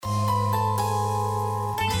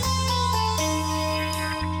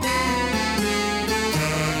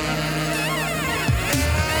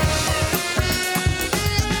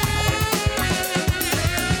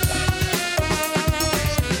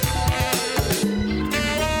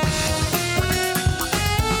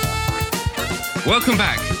Welcome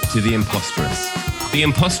back to The Imposterous. The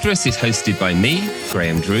Imposterous is hosted by me,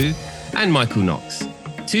 Graham Drew, and Michael Knox,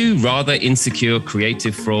 two rather insecure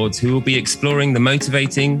creative frauds who will be exploring the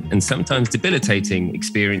motivating and sometimes debilitating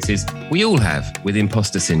experiences we all have with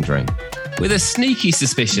imposter syndrome, with a sneaky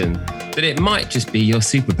suspicion that it might just be your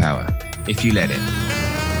superpower if you let it.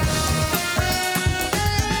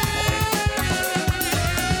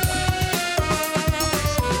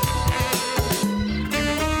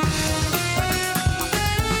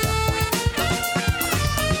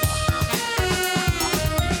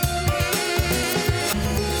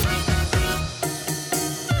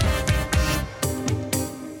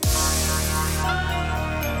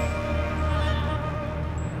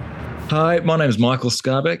 Hi, my name is Michael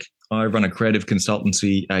Scarbeck. I run a creative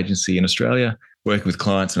consultancy agency in Australia, working with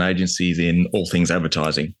clients and agencies in all things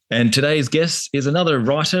advertising. And today's guest is another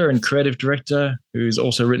writer and creative director who's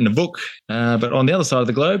also written a book, but on the other side of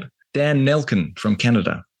the globe, Dan Nelken from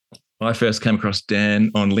Canada. I first came across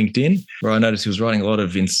Dan on LinkedIn, where I noticed he was writing a lot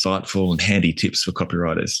of insightful and handy tips for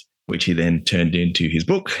copywriters, which he then turned into his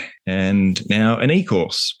book and now an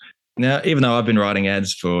e-course. Now, even though I've been writing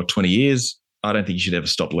ads for 20 years, I don't think you should ever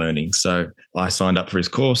stop learning. So I signed up for his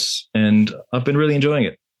course and I've been really enjoying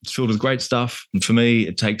it. It's filled with great stuff. And for me,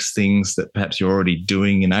 it takes things that perhaps you're already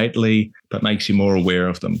doing innately, but makes you more aware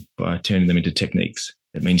of them by turning them into techniques.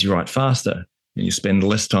 It means you write faster and you spend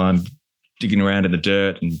less time digging around in the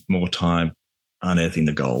dirt and more time unearthing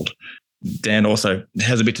the gold. Dan also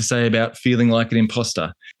has a bit to say about feeling like an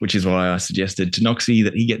imposter, which is why I suggested to Noxie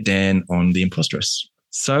that he get Dan on The Imposterous.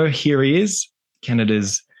 So here he is,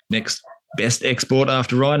 Canada's next best export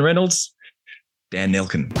after Ryan Reynolds, Dan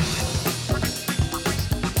Nelken.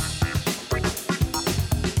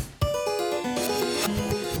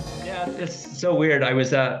 Yeah, it's so weird. I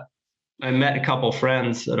met a couple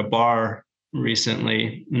friends at a bar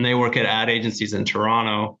recently, and they work at ad agencies in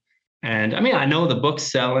Toronto. And I mean, I know the book's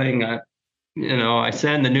selling. I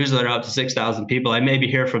send the newsletter out to 6,000 people. I maybe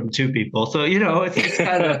hear from 2 people. So, it's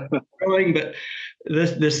kind of growing, but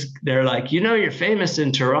they're like, you're famous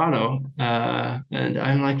in Toronto. And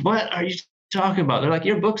I'm like, what are you talking about? They're like,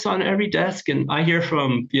 your book's on every desk. And I hear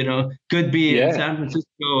from, Goodby in San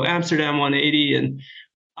Francisco, Amsterdam 180. And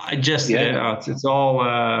I just, it's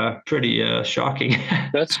all pretty shocking.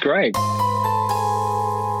 That's great.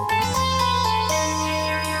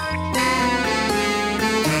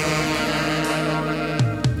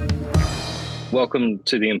 Welcome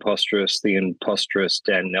to The Imposterous Dan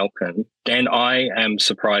Nelken. Dan, I am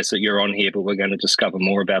surprised that you're on here, but we're going to discover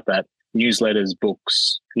more about that. Newsletters,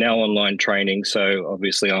 books, now online training. So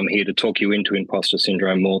obviously I'm here to talk you into imposter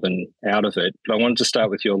syndrome more than out of it. But I wanted to start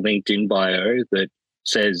with your LinkedIn bio that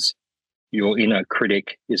says your inner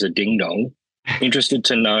critic is a ding-dong. Interested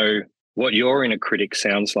to know what your inner critic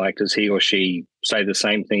sounds like. Does he or she say the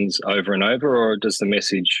same things over and over, or does the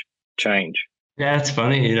message change? Yeah, it's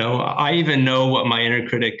funny. I even know what my inner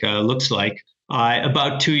critic looks like.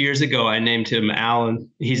 About 2 years ago, I named him Alan.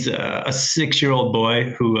 He's a 6-year-old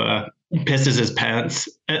boy who pisses his pants.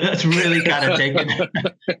 And that's really kind of taken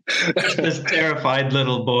this terrified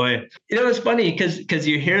little boy. It's funny because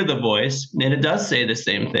you hear the voice and it does say the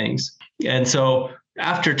same things. And so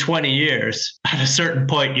after 20 years, at a certain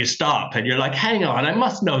point, you stop and you're like, hang on, I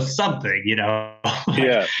must know something,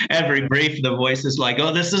 Yeah. Every brief, the voice is like,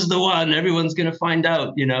 oh, this is the one. Everyone's going to find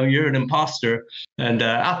out, you're an imposter. And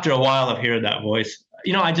after a while of hearing that voice,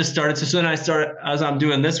 I just started to, as I'm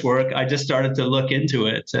doing this work, I just started to look into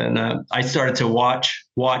it. And I started to watch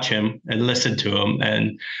him and listen to him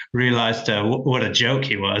and realized what a joke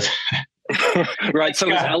he was. Right. So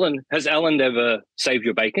has Alan ever saved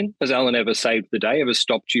your bacon? Has Alan ever saved the day? Ever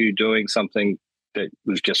stopped you doing something that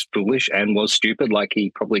was just foolish and was stupid, like he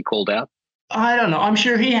probably called out? I don't know. I'm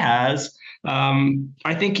sure he has.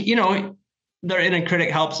 I think, their inner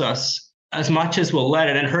critic helps us as much as we'll let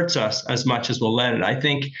it, and hurts us as much as we'll let it. I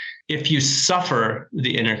think if you suffer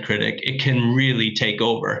the inner critic, it can really take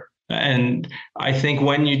over. And I think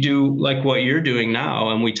when you do like what you're doing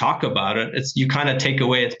now, and we talk about it, you kind of take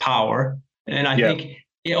away its power. And I think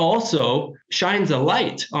it also shines a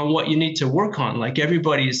light on what you need to work on. Like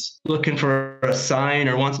everybody's looking for a sign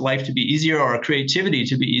or wants life to be easier or creativity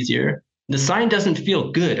to be easier. The sign doesn't feel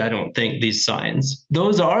good, I don't think, these signs.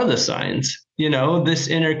 Those are the signs. This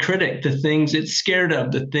inner critic, the things it's scared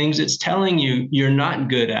of, the things it's telling you you're not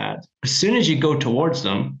good at. As soon as you go towards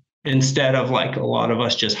them, instead of like a lot of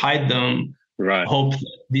us just hide them, right, hope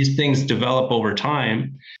that these things develop over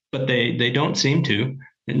time, but they don't seem to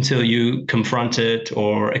until you confront it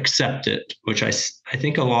or accept it, which I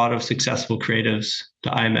think a lot of successful creatives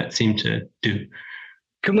that I met seem to do.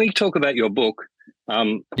 Can we talk about your book?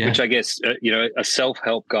 which I guess, a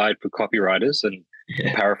self-help guide for copywriters and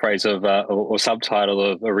a paraphrase of or subtitle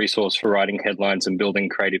of a resource for writing headlines and building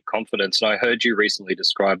creative confidence. And I heard you recently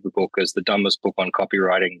describe the book as the dumbest book on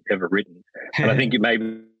copywriting ever written. And I think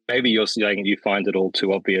maybe you're saying you find it all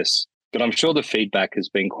too obvious, but I'm sure the feedback has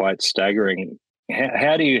been quite staggering.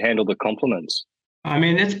 How do you handle the compliments? I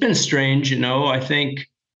mean, it's been strange, I think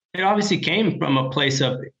it obviously came from a place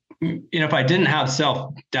of, if I didn't have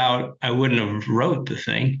self-doubt, I wouldn't have wrote the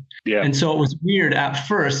thing. Yeah. And so it was weird at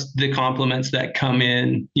first, the compliments that come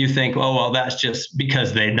in, you think, oh, well, that's just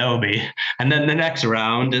because they know me. And then the next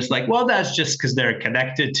round is like, well, that's just because they're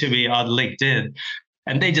connected to me on LinkedIn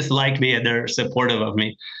and they just like me and they're supportive of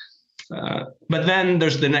me. But then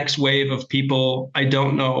there's the next wave of people I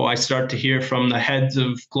don't know. I start to hear from the heads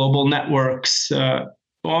of global networks. It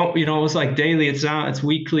was like daily, it's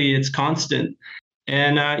weekly, it's constant.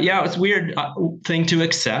 And it's a weird thing to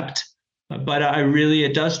accept, but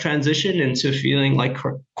it does transition into feeling like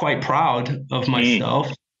quite proud of myself.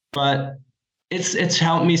 But it's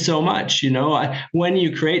helped me so much, when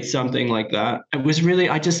you create something like that,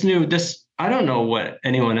 I just knew this. I don't know what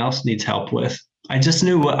anyone else needs help with. I just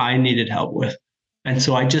knew what I needed help with. And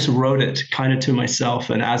so I just wrote it kind of to myself.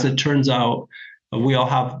 And as it turns out, we all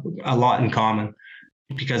have a lot in common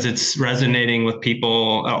because it's resonating with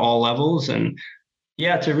people at all levels. And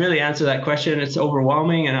to really answer that question, it's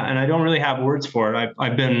overwhelming. And I don't really have words for it.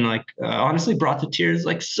 I've been honestly brought to tears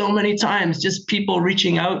so many times, just people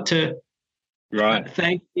reaching out to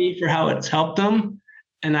thank me for how it's helped them.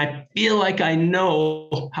 And I feel like I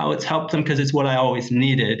know how it's helped them because it's what I always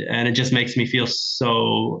needed. And it just makes me feel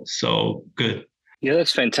so, so good. Yeah,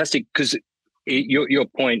 that's fantastic. Because your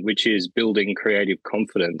point, which is building creative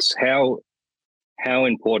confidence, how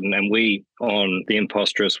important, and we on The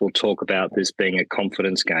Imposterous will talk about this being a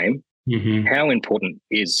confidence game. Mm-hmm. How important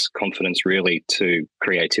is confidence really to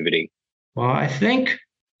creativity? Well, I think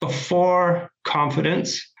before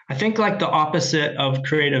confidence, I think the opposite of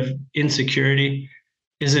creative insecurity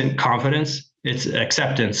isn't confidence, it's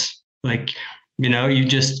acceptance. You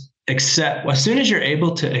just accept. As soon as you're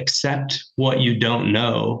able to accept what you don't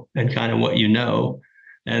know and kind of what you know,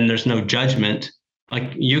 and there's no judgment,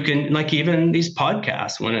 you can, even these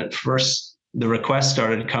podcasts, when the requests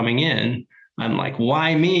started coming in, I'm like,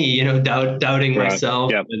 why me, doubting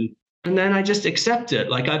myself. Yep. And then I just accept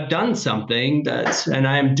it. I've done something and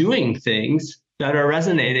I'm doing things that are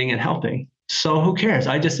resonating and helping. So who cares?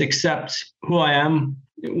 I just accept who I am,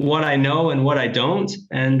 what I know and what I don't,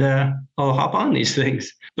 and I'll hop on these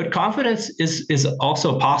things. But confidence is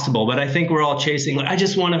also possible. But I think we're all chasing, I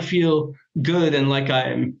just want to feel good and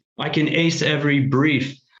I can ace every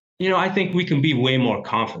brief. I think we can be way more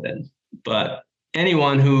confident. But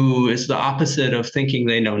anyone who is the opposite of thinking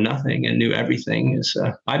they know nothing and knew everything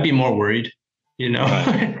I'd be more worried,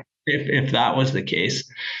 if that was the case.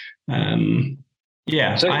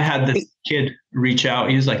 So I had this kid reach out.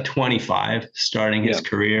 He was 25, starting his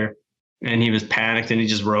career, and he was panicked, and he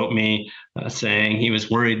just wrote me saying he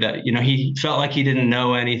was worried that, he felt like he didn't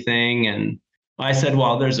know anything. And I said,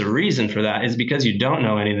 well, there's a reason for that. It's because you don't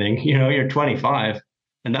know anything. You're 25,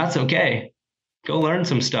 and that's okay. Go learn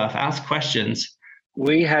some stuff, ask questions.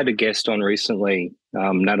 We had a guest on recently,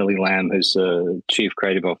 Natalie Lamb, who's the Chief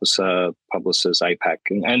Creative Officer, Publicis APAC.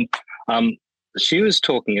 And she was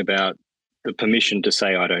talking about the permission to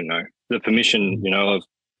say, I don't know, the permission,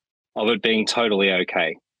 of it being totally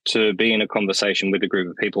okay to be in a conversation with a group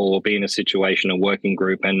of people or be in a situation, a working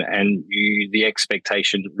group, and the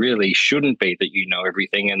expectation really shouldn't be that you know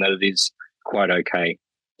everything, and that it is quite okay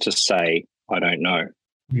to say, I don't know.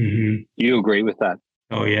 Mm-hmm. You agree with that?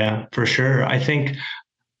 Oh yeah, for sure. I think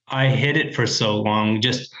I hid it for so long,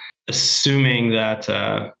 just assuming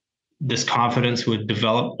that this confidence would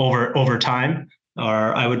develop over time.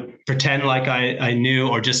 Or I would pretend like I knew,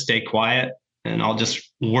 or just stay quiet and I'll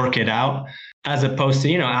just work it out, as opposed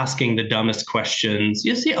to, asking the dumbest questions.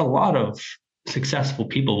 You see a lot of successful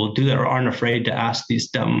people will do that, or aren't afraid to ask these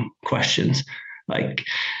dumb questions.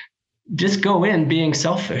 Just go in being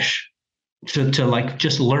selfish to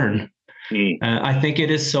just learn. I think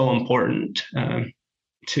it is so important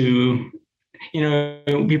to,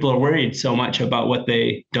 people are worried so much about what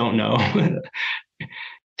they don't know.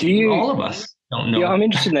 All of us don't know. Yeah, I'm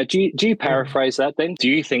interested in that. Do you paraphrase that then? Do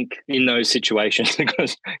you think in those situations,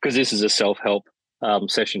 because this is a self-help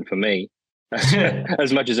session for me,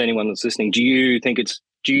 as much as anyone that's listening, do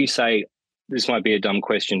you say this might be a dumb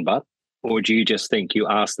question, or do you just think you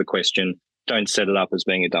ask the question, don't set it up as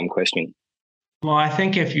being a dumb question? Well, I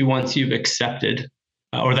think once you've accepted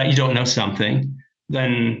or that you don't know something,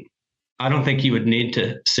 then I don't think you would need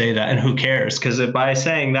to say that. And who cares? Because by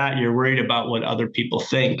saying that, you're worried about what other people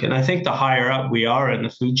think. And I think the higher up we are in the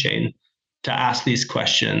food chain to ask these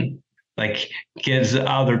questions, like, gives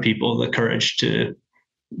other people the courage to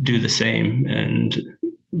do the same, and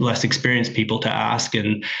less experienced people to ask.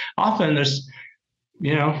 And often there's,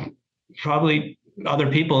 probably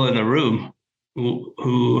other people in the room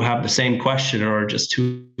who have the same question or are just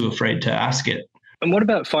too afraid to ask it. And what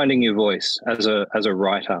about finding your voice as a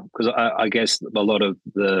writer? Because I guess a lot of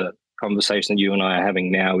the conversation that you and I are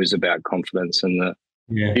having now is about confidence and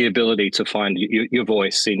the ability to find your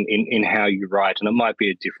voice in how you write. And it might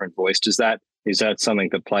be a different voice. Is that something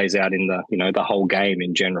that plays out in the whole game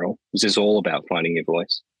in general? Is this all about finding your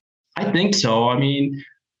voice? I think so. I mean,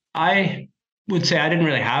 I would say I didn't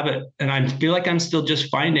really have it, and I feel like I'm still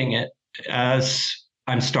just finding it as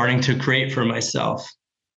I'm starting to create for myself.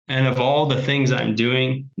 And of all the things I'm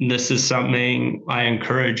doing, this is something I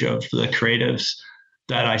encourage of the creatives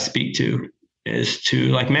that I speak to, is to,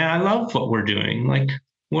 like, man, I love what we're doing. Like,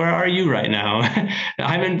 where are you right now?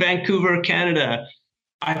 I'm in Vancouver, Canada.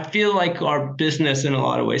 I feel like our business in a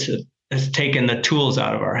lot of ways has taken the tools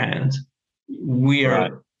out of our hands. We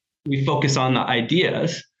focus on the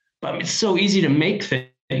ideas, but it's so easy to make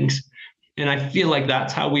things. And I feel like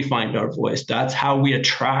that's how we find our voice. That's how we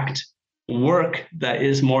attract work that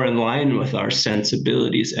is more in line with our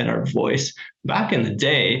sensibilities and our voice. Back in the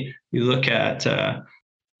day, you look at,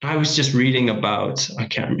 I was just reading about,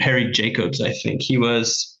 Harry Jacobs, I think. He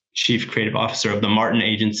was chief creative officer of the Martin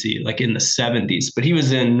Agency, like in the 70s, but he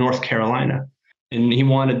was in North Carolina and he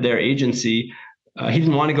wanted their agency. He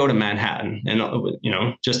didn't want to go to Manhattan, and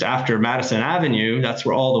just after Madison Avenue, that's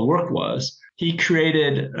where all the work was. He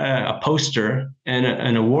created a poster and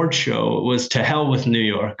an award show. It was "To Hell with New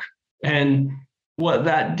York." And what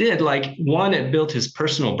that did, like, one, it built his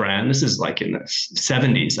personal brand. This is like in the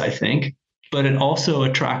 70s, I think, but it also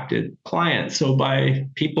attracted clients. So by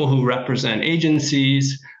people who represent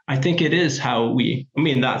agencies, I think it is how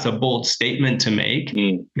that's a bold statement to make.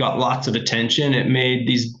 Got lots of attention. It made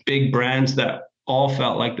these big brands that all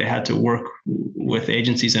felt like they had to work with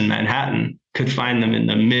agencies in Manhattan could find them in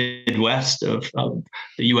the Midwest of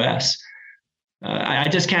the US. I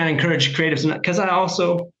just can't encourage creatives, because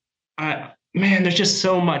there's just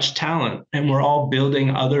so much talent, and we're all building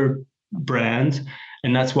other brands,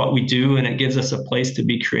 and that's what we do. And it gives us a place to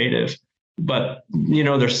be creative. But,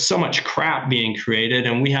 there's so much crap being created,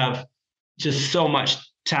 and we have just so much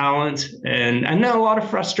talent and then a lot of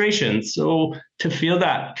frustration. So to feel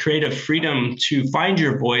that creative freedom to find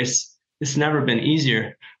your voice, it's never been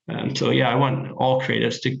easier. I want all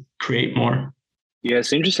creatives to create more. Yeah,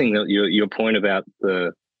 it's interesting that your point about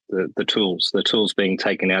the tools being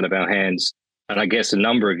taken out of our hands. And I guess a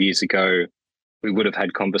number of years ago, we would have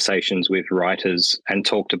had conversations with writers and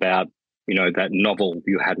talked about, that novel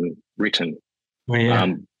you hadn't written. Oh,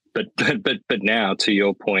 yeah. But now, to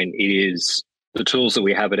your point, it is the tools that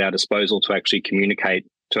we have at our disposal to actually communicate,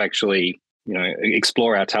 to actually,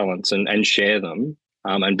 explore our talents and share them,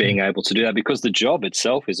 and being able to do that, because the job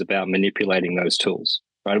itself is about manipulating those tools,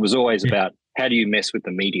 right? It was always about how do you mess with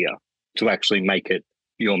the media to actually make it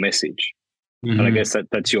your message. Mm-hmm. And I guess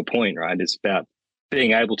that's your point, right? It's about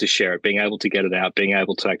being able to share it, being able to get it out, being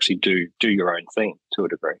able to actually do your own thing to a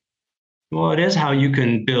degree. Well, it is how you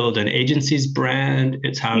can build an agency's brand.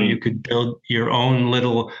 It's how you could build your own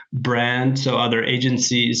little brand so other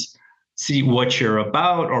agencies see what you're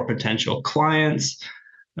about, or potential clients.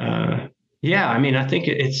 I think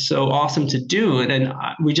it's so awesome to do. And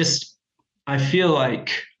I feel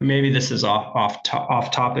like maybe this is off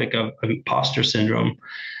topic of imposter syndrome,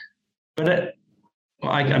 but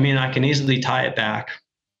I can easily tie it back,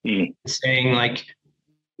 saying like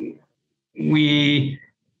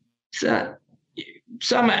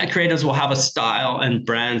some creatives will have a style and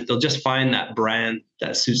brands. They'll just find that brand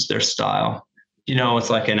that suits their style. It's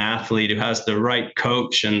like an athlete who has the right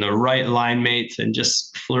coach and the right line mates and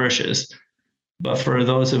just flourishes. But for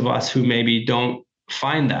those of us who maybe don't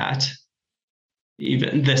find that,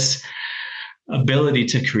 even this ability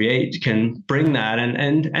to create can bring that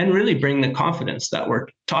and really bring the confidence that we're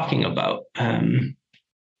talking about.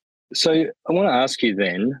 So I want to ask you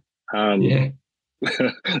then, the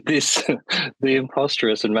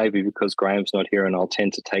Imposterous, and maybe because Graham's not here and I'll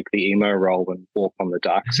tend to take the emo role and walk on the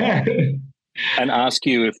dark side, and ask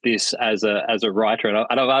you if this as a writer,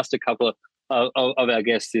 and I've asked a couple of our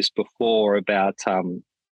guests this before about,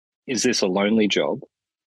 is this a lonely job?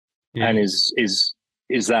 Yeah. And is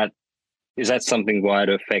that something why it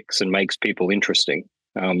affects and makes people interesting?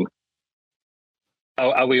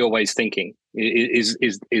 Are we always thinking? Is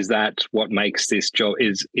that what makes this job?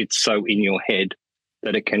 Is it's so in your head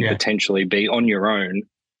that it can potentially be on your own.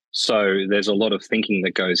 So there's a lot of thinking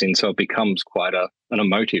that goes in. So it becomes quite an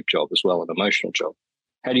emotive job as well, an emotional job.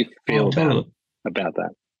 How do you feel about that?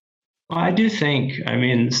 Well, I do think,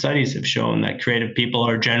 studies have shown that creative people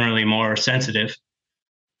are generally more sensitive.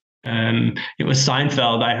 It was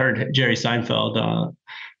Seinfeld. I heard Jerry Seinfeld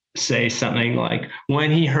say something like,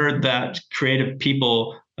 when he heard that creative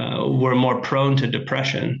people were more prone to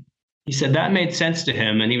depression, he said that made sense to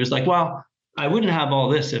him. And he was like, well, I wouldn't have all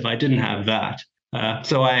this if I didn't have that.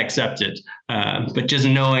 So I accept it. But just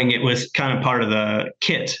knowing it was kind of part of the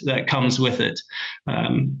kit that comes with it.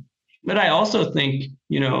 But I also think,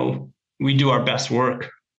 we do our best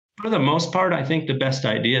work. For the most part, I think the best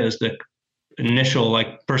idea is the initial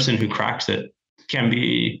person who cracks it can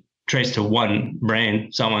be traced to one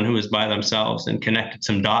brain, someone who was by themselves and connected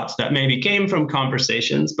some dots that maybe came from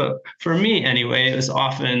conversations. But for me anyway, it was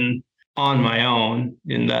often on my own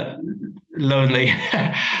in that lonely,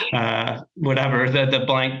 the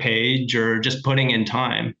blank page, or just putting in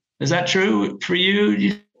time. Is that true for you? Do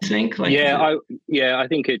you think? I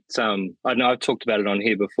think it's. I know I've talked about it on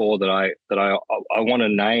here before that I want a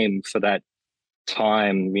name for that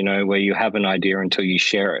time, where you have an idea until you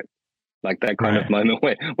share it. Like that kind of moment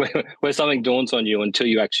where something dawns on you until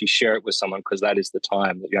you actually share it with someone, because that is the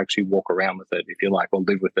time that you actually walk around with it, if you like, or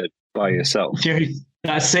live with it by yourself.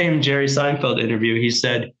 That same Jerry Seinfeld interview, he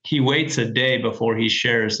said he waits a day before he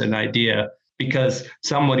shares an idea because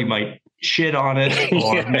somebody might shit on it,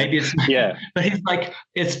 or maybe it's but he's like,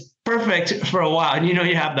 it's perfect for a while. And you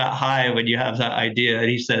have that high when you have that idea. And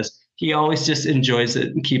he says he always just enjoys it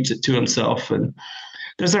and keeps it to himself. And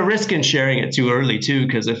there's a risk in sharing it too early too,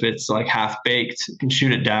 because if it's like half baked, you can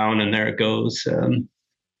shoot it down and there it goes.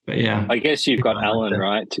 But yeah, I guess you've got Alan,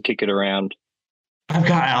 right, to kick it around. I've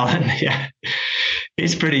got Alan. Yeah,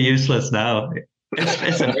 he's pretty useless now.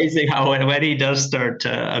 It's amazing how when he does start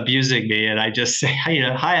abusing me, and I just say,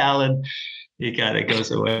 hi, Alan, he kind of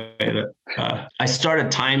goes away. But I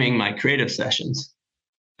started timing my creative sessions,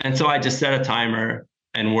 and so I just set a timer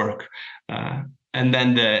and work. And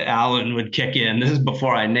then the Alan would kick in. This is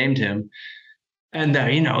before I named him. And,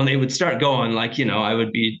 they would start going I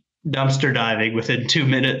would be dumpster diving within 2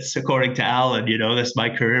 minutes, according to Alan, my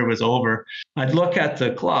career was over. I'd look at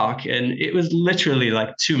the clock and it was literally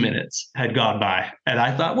 2 minutes had gone by. And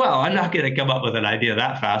I thought, well, I'm not going to come up with an idea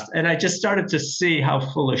that fast. And I just started to see how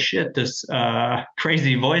full of shit this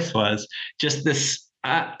crazy voice was. Just this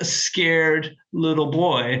scared little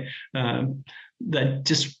boy that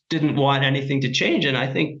just didn't want anything to change. And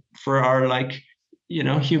I think for our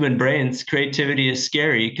human brains, creativity is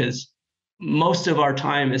scary because most of our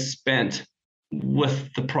time is spent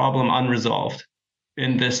with the problem unresolved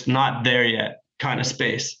in this not there yet kind of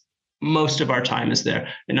space. Most of our time is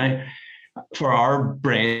there. And for our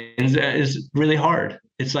brains, is really hard.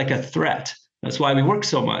 It's like a threat. That's why we work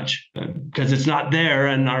so much, because it's not there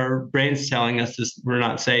and our brain's telling us we're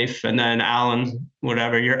not safe. And then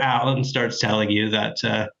your Alan starts telling you that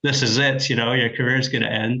this is it, your career is going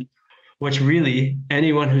to end, which really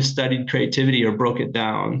anyone who studied creativity or broke it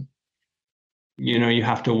down, you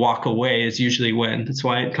have to walk away is usually when. That's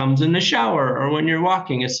why it comes in the shower or when you're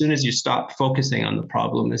walking. As soon as you stop focusing on the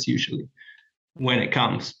problem is usually when it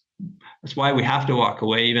comes. That's why we have to walk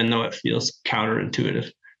away, even though it feels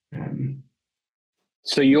counterintuitive.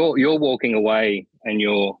 So you're walking away and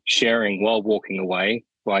you're sharing while walking away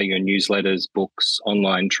via your newsletters, books,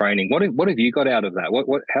 online training. What have you got out of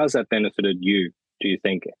that? How's that benefited you, do you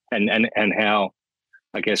think? And how,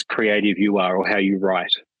 I guess, creative you are, or how you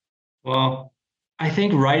write? Well, I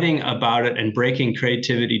think writing about it and breaking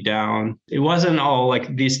creativity down, it wasn't all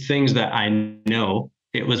these things that I know.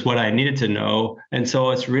 It was what I needed to know. And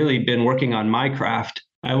so it's really been working on my craft.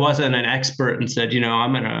 I wasn't an expert and said,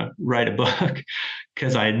 I'm going to write a book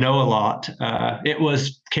because I know a lot.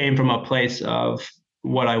 It came from a place of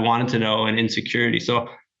what I wanted to know and insecurity. So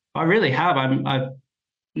I really have. I've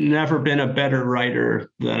never been a better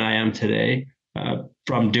writer than I am today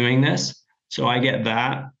from doing this. So I get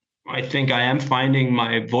that. I think I am finding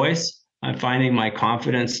my voice. I'm finding my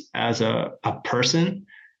confidence as a person.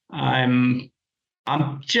 I'm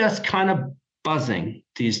just kind of buzzing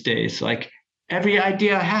these days. Every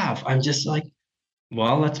idea I have, I'm just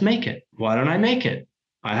well, let's make it. Why don't I make it?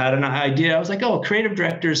 I had an idea. I was like, creative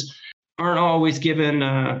directors aren't always given,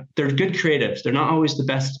 they're good creatives. They're not always the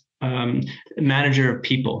best manager of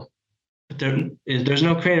people. But there's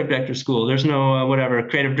no creative director school. There's no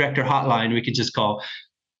creative director hotline we could just call.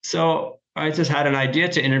 So I just had an idea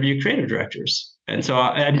to interview creative directors. And so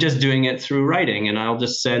I'm just doing it through writing, and I'll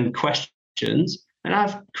just send questions. And I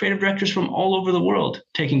have creative directors from all over the world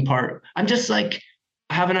taking part. I'm just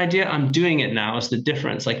I have an idea, I'm doing it now is the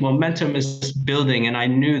difference. Like momentum is building, and I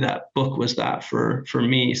knew that book was that for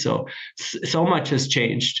me. So much has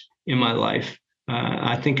changed in my life.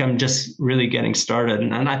 I think I'm just really getting started.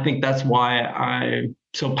 And I think that's why I'm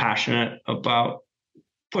so passionate about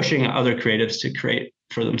pushing other creatives to create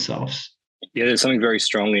for themselves. Yeah, there's something very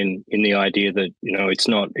strong in the idea that,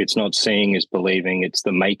 it's not seeing is believing, it's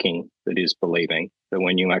the making that is believing. That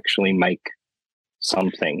when you actually make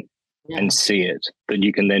something and see it, that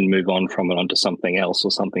you can then move on from it onto something else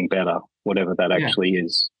or something better, whatever that actually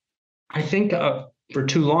is. I think for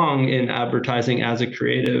too long in advertising as a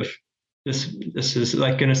creative, this is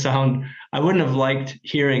like going to sound, I wouldn't have liked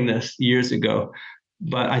hearing this years ago,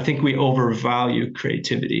 but I think we overvalue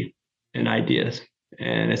creativity and ideas,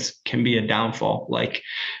 and it can be a downfall. Like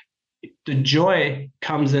the joy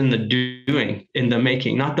comes in the doing, in the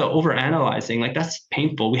making, not the overanalyzing. Like that's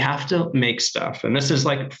painful. We have to make stuff. And this is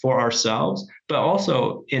like for ourselves, but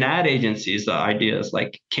also in ad agencies, the idea is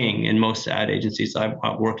like king in most ad agencies I've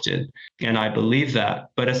worked in. And I believe that.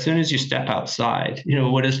 But as soon as you step outside,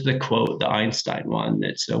 what is the quote, the Einstein one?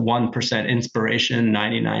 It's a 1% inspiration,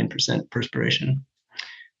 99% perspiration.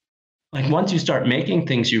 Like once you start making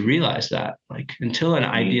things, you realize that like until an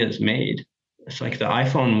idea is made, it's like the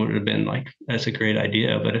iPhone would have been like, that's a great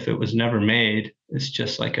idea. But if it was never made, it's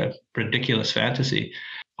just like a ridiculous fantasy.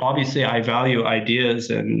 Obviously, I value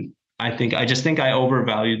ideas, and I just think I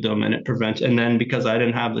overvalued them, and it prevents. And then because I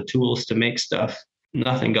didn't have the tools to make stuff,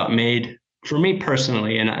 nothing got made for me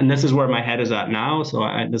personally. And this is where my head is at now. So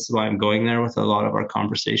this is why I'm going there with a lot of our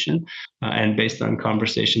conversation, and based on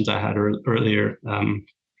conversations I had earlier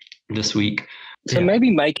this week. So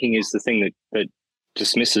maybe making is the thing that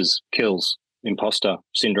dismisses, kills imposter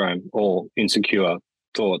syndrome or insecure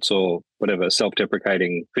thoughts or whatever,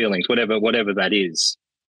 self-deprecating feelings, whatever that is.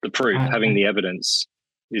 The proof, having the evidence,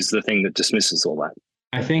 is the thing that dismisses all that.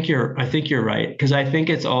 I think you're right, because I think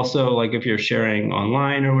it's also like if you're sharing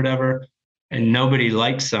online or whatever and nobody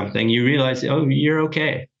likes something, you realize, oh, you're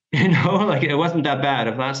okay. Like it wasn't that bad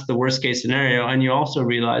if that's the worst case scenario. And you also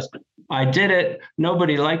realize I did it,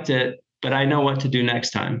 nobody liked it, but I know what to do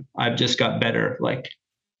next time. I've just got better. Like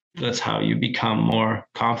that's how you become more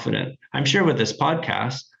confident. I'm sure with this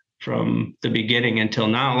podcast from the beginning until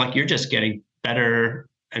now, like you're just getting better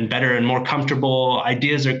and better and more comfortable.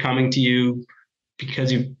 Ideas are coming to you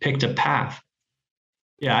because you've picked a path.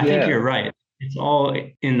 Yeah, I think you're right. It's all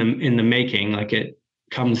in the making, like it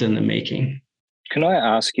comes in the making. Can I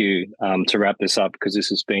ask you to wrap this up, because this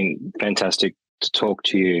has been fantastic to talk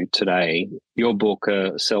to you today. Your book,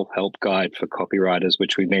 A Self-Help Guide for Copywriters,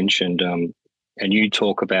 which we mentioned, and you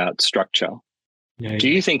talk about structure. Yeah, do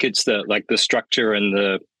you think it's the structure and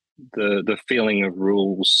the feeling of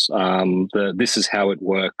rules, this is how it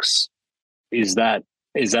works? Is that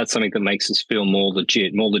something that makes us feel more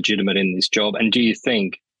legitimate in this job? And do you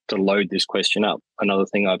think, to load this question up, another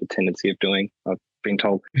thing I have a tendency of doing, I've been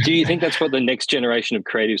told, do you think that's what the next generation of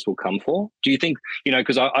creatives will come for? Do you think,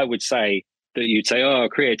 because I would say that you'd say, oh,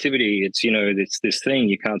 creativity, it's, it's this thing,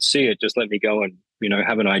 you can't see it, just let me go and,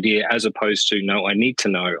 have an idea, as opposed to, no, I need to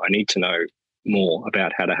know more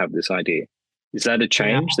about how to have this idea. Is that a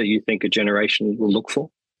change that you think a generation will look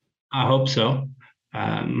for? I hope so.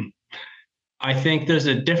 I think there's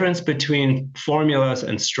a difference between formulas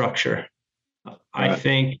and structure. I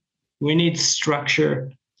think we need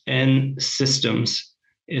structure and systems.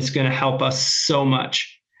 It's going to help us so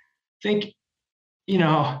much. I think,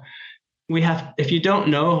 if you don't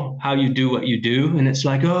know how you do what you do, and it's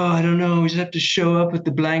like, oh, I don't know, we just have to show up with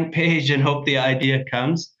the blank page and hope the idea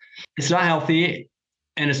comes. It's not healthy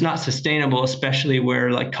and it's not sustainable, especially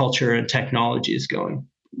where like culture and technology is going.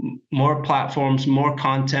 More platforms, more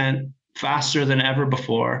content, faster than ever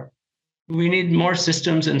before. We need more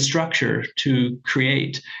systems and structure to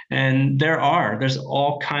create. And there's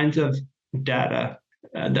all kinds of data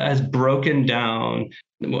that has broken down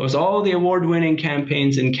what was all the award-winning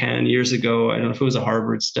campaigns in Cannes years ago. I don't know if it was a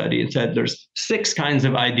Harvard study. It said there's 6 kinds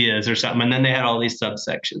of ideas or something. And then they had all these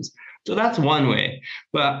subsections. So that's one way.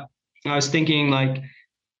 But I was thinking like,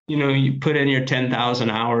 you put in your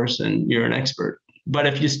 10,000 hours and you're an expert. But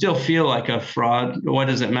if you still feel like a fraud, what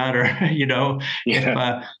does it matter? If you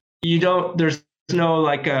don't, there's no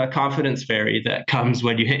like a confidence fairy that comes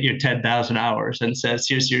when you hit your 10,000 hours and says,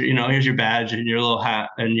 here's your badge and your little hat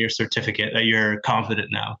and your certificate that you're confident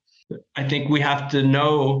now. I think we have to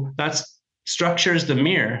know that's structure's the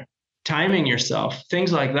mirror, timing yourself,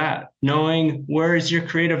 things like that, knowing where is your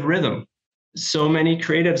creative rhythm. So many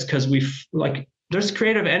creatives, because there's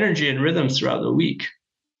creative energy and rhythms throughout the week.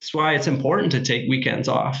 That's why it's important to take weekends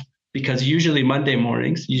off, because usually Monday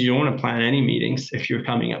mornings, you don't want to plan any meetings if you're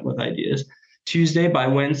coming up with ideas. Tuesday, by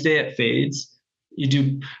Wednesday it fades. You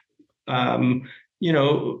do,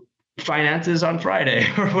 finances on Friday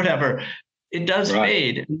or whatever. It does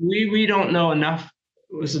fade. We don't know enough.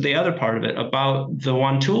 This is the other part of it about the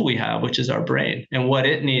one tool we have, which is our brain and what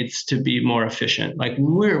it needs to be more efficient. Like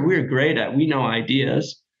we're great at, we know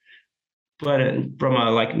ideas, but from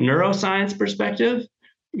a like neuroscience perspective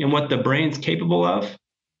and what the brain's capable of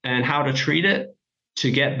and how to treat it to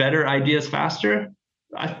get better ideas faster,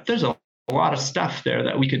 there's a lot of stuff there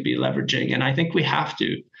that we could be leveraging. And I think we have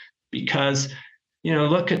to, because,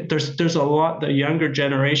 look at, there's a lot, the younger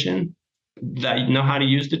generation that know how to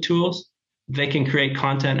use the tools, they can create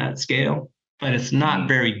content at scale, but it's not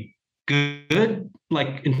very good,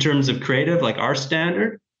 like in terms of creative, like our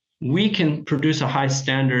standard. We can produce a high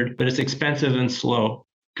standard, but it's expensive and slow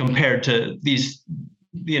compared to these,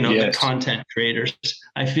 the content creators.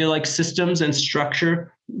 I feel like systems and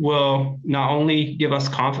structure will not only give us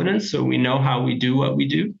confidence, so we know how we do what we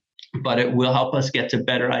do, but it will help us get to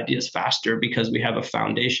better ideas faster because we have a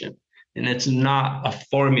foundation. And it's not a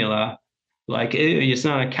formula. Like it's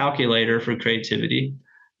not a calculator for creativity,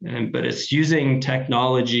 but it's using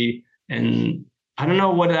technology. And I don't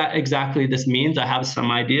know what exactly this means. I have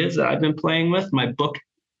some ideas that I've been playing with. My book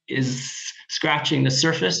is scratching the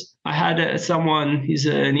surface. I had someone, he's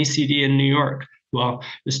an ECD in New York. Well,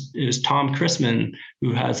 it was Tom Chrisman,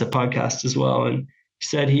 who has a podcast as well. And he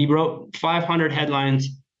said he wrote 500 headlines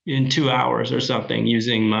in 2 hours or something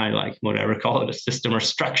using my, like, whatever, call it a system or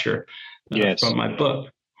structure from my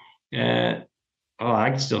book. I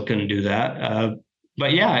still couldn't do that.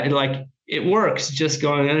 But yeah, it works. Just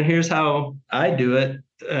going, and here's how I do it.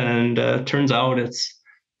 And turns out it's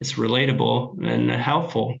relatable and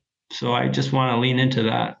helpful. So I just want to lean into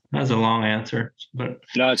that. That's a long answer, but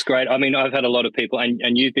no, it's great. I mean, I've had a lot of people,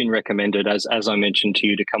 and you've been recommended, as I mentioned to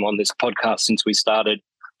you, to come on this podcast since we started.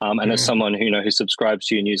 And as someone who subscribes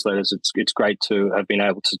to your newsletters, it's great to have been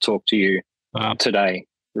able to talk to you today.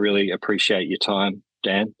 Really appreciate your time,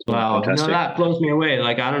 Dan. Wow, fantastic. No, that blows me away.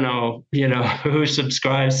 Like, I don't know, who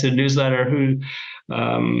subscribes to the newsletter, who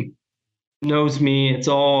knows me. It's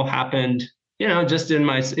all happened, just in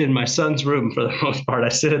my son's room for the most part. I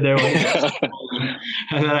sit in there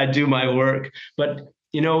and then I do my work. But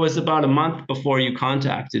it was about a month before you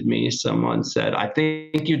contacted me. Someone said, I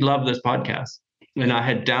think you'd love this podcast. And I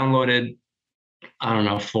had downloaded,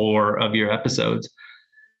 4 of your episodes.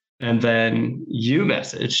 And then you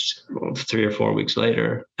messaged 3 or 4 weeks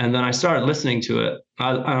later. And then I started listening to it.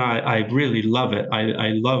 I really love it.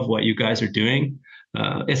 I love what you guys are doing.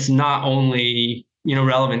 It's not only,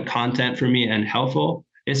 relevant content for me and helpful.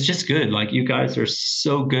 It's just good. Like, you guys are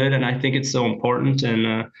so good. And I think it's so important.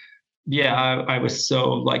 And I was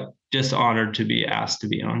so just honored to be asked to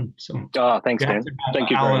be on. So thanks, Dan.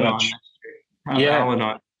 Thank you very much. Alan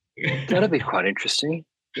on. That'd be quite interesting.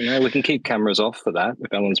 We can keep cameras off for that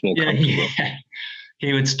if Alan's more comfortable.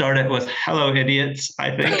 He would start it with "Hello, idiots,"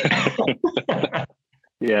 I think.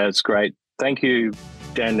 Yeah, it's great. Thank you,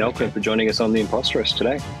 Dan Nelken, for joining us on The Imposterous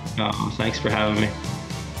today. Oh, thanks for having me.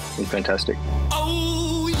 It's fantastic.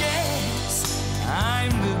 Oh, yes,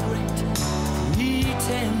 I'm the great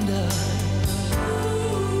pretender.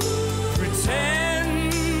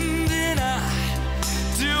 Pretending I'm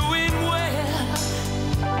doing well.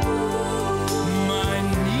 My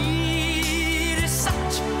need is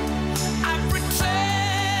such, I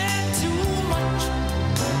pretend too much.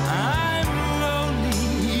 I'm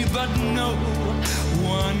lonely, but no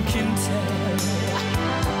one can tell.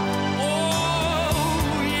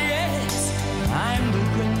 Oh, yes, I'm the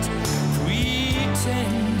great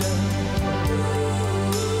pretender.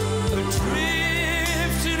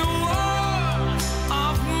 Adrift in a world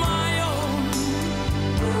of my own.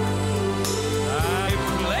 I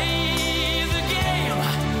play the game,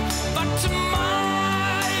 but to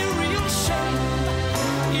my real shame,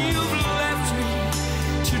 you've left me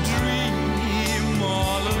to dream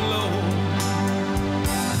all alone.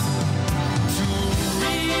 Too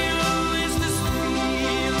real is this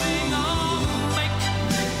feeling of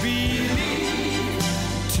make-believe.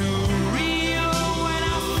 Too real when I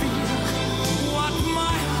feel what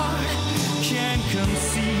my heart can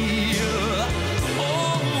conceal.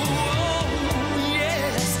 Oh,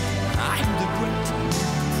 yes, I'm the great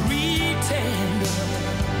pretender.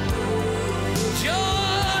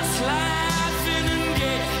 Just laughing and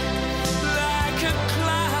gay like a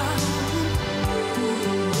clown.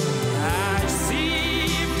 I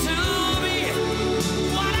seem to be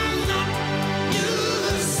what I'm not, you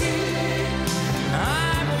see.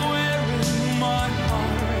 I'm wearing my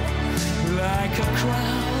heart like a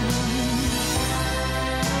crown.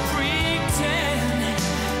 Pretend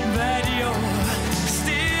that you're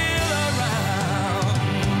still around.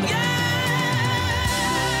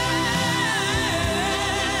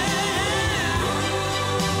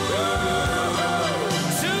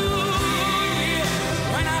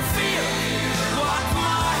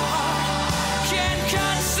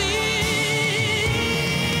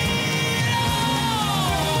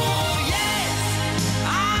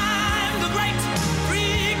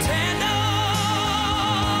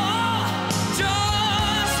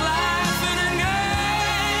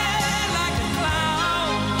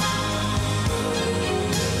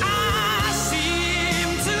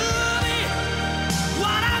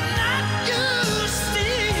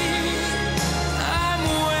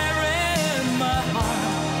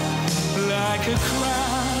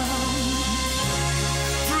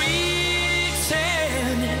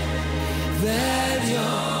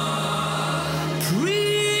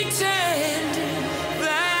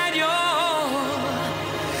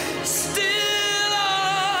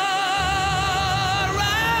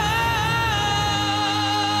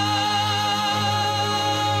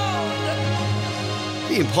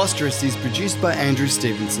 The Imposterous is produced by Andrew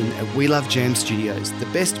Stevenson at We Love Jam Studios, the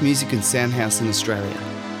best music and sound house in Australia.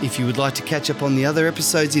 If you would like to catch up on the other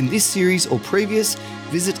episodes in this series or previous,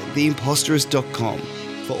 visit theimposterous.com.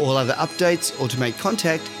 For all other updates or to make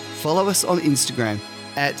contact, follow us on Instagram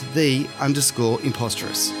at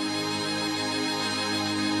 @the_imposterous.